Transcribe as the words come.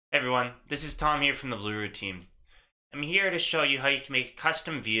Hey everyone, this is Tom here from the BluRoot team. I'm here to show you how you can make a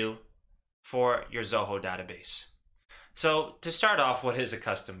custom view for your Zoho database. So to start off, what is a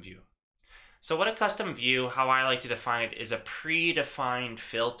custom view? So what a custom view, how I like to define it, is a predefined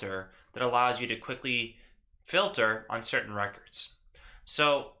filter that allows you to quickly filter on certain records.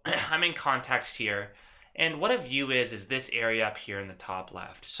 So I'm in context here, and what a view is this area up here in the top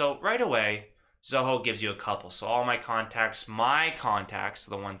left. So right away, Zoho gives you a couple. So all my contacts,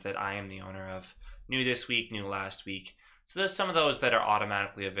 the ones that I am the owner of, new this week, new last week. So there's some of those that are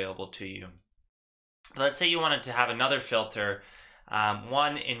automatically available to you. Let's say you wanted to have another filter,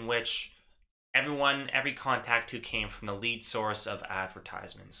 one in which every contact who came from the lead source of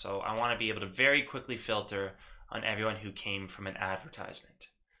advertisement. So I want to be able to very quickly filter on everyone who came from an advertisement.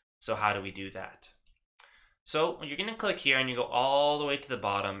 So how do we do that? So you're going to click here and you go all the way to the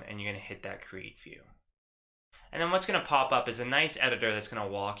bottom and you're going to hit that create view. And then what's going to pop up is a nice editor that's going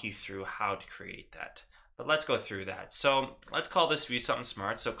to walk you through how to create that. But let's go through that. So let's call this view something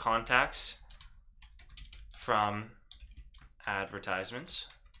smart. So contacts from advertisements.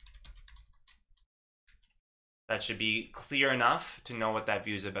 That should be clear enough to know what that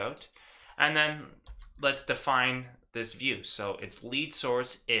view is about. And then let's define this view. So its lead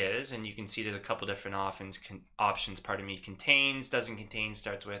source is, and you can see there's a couple different options, contains, doesn't contain,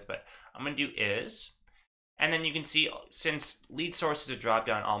 starts with, but I'm going to do is. And then you can see, since lead source is a drop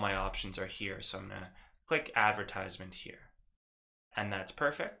down, all my options are here. So I'm going to click advertisement here. And that's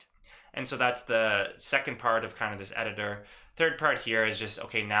perfect. And so that's the second part of kind of this editor. Third part here is just,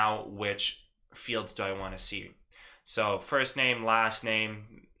 okay, now which fields do I want to see? So first name, last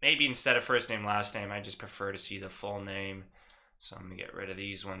name. Maybe instead of first name, last name, I just prefer to see the full name. So I'm going to get rid of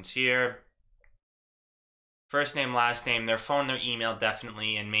these ones here. First name, last name, their phone, their email,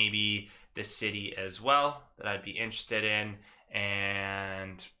 definitely, and maybe the city as well that I'd be interested in.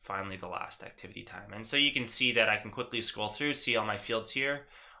 And finally, the last activity time. And so you can see that I can quickly scroll through, see all my fields here,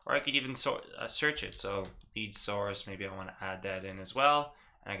 or I could even search it. So lead source, maybe I want to add that in as well,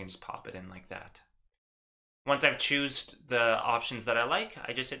 and I can just pop it in like that. Once I've chosen the options that I like,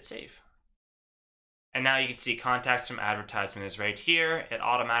 I just hit save. And now you can see contacts from advertisement is right here. It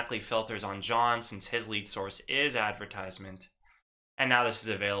automatically filters on John since his lead source is advertisement. And now this is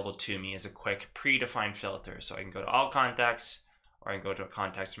available to me as a quick predefined filter. So I can go to all contacts, or I can go to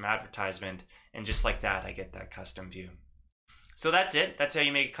contacts from advertisement, and just like that, I get that custom view. So that's it. That's how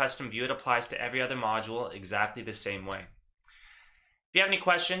you make a custom view. It applies to every other module exactly the same way. If you have any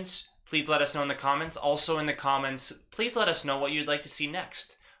questions, please let us know in the comments. Also in the comments, please let us know what you'd like to see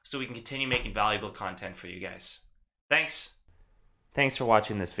next so we can continue making valuable content for you guys. Thanks. Thanks for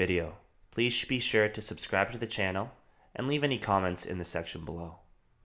watching this video. Please be sure to subscribe to the channel and leave any comments in the section below.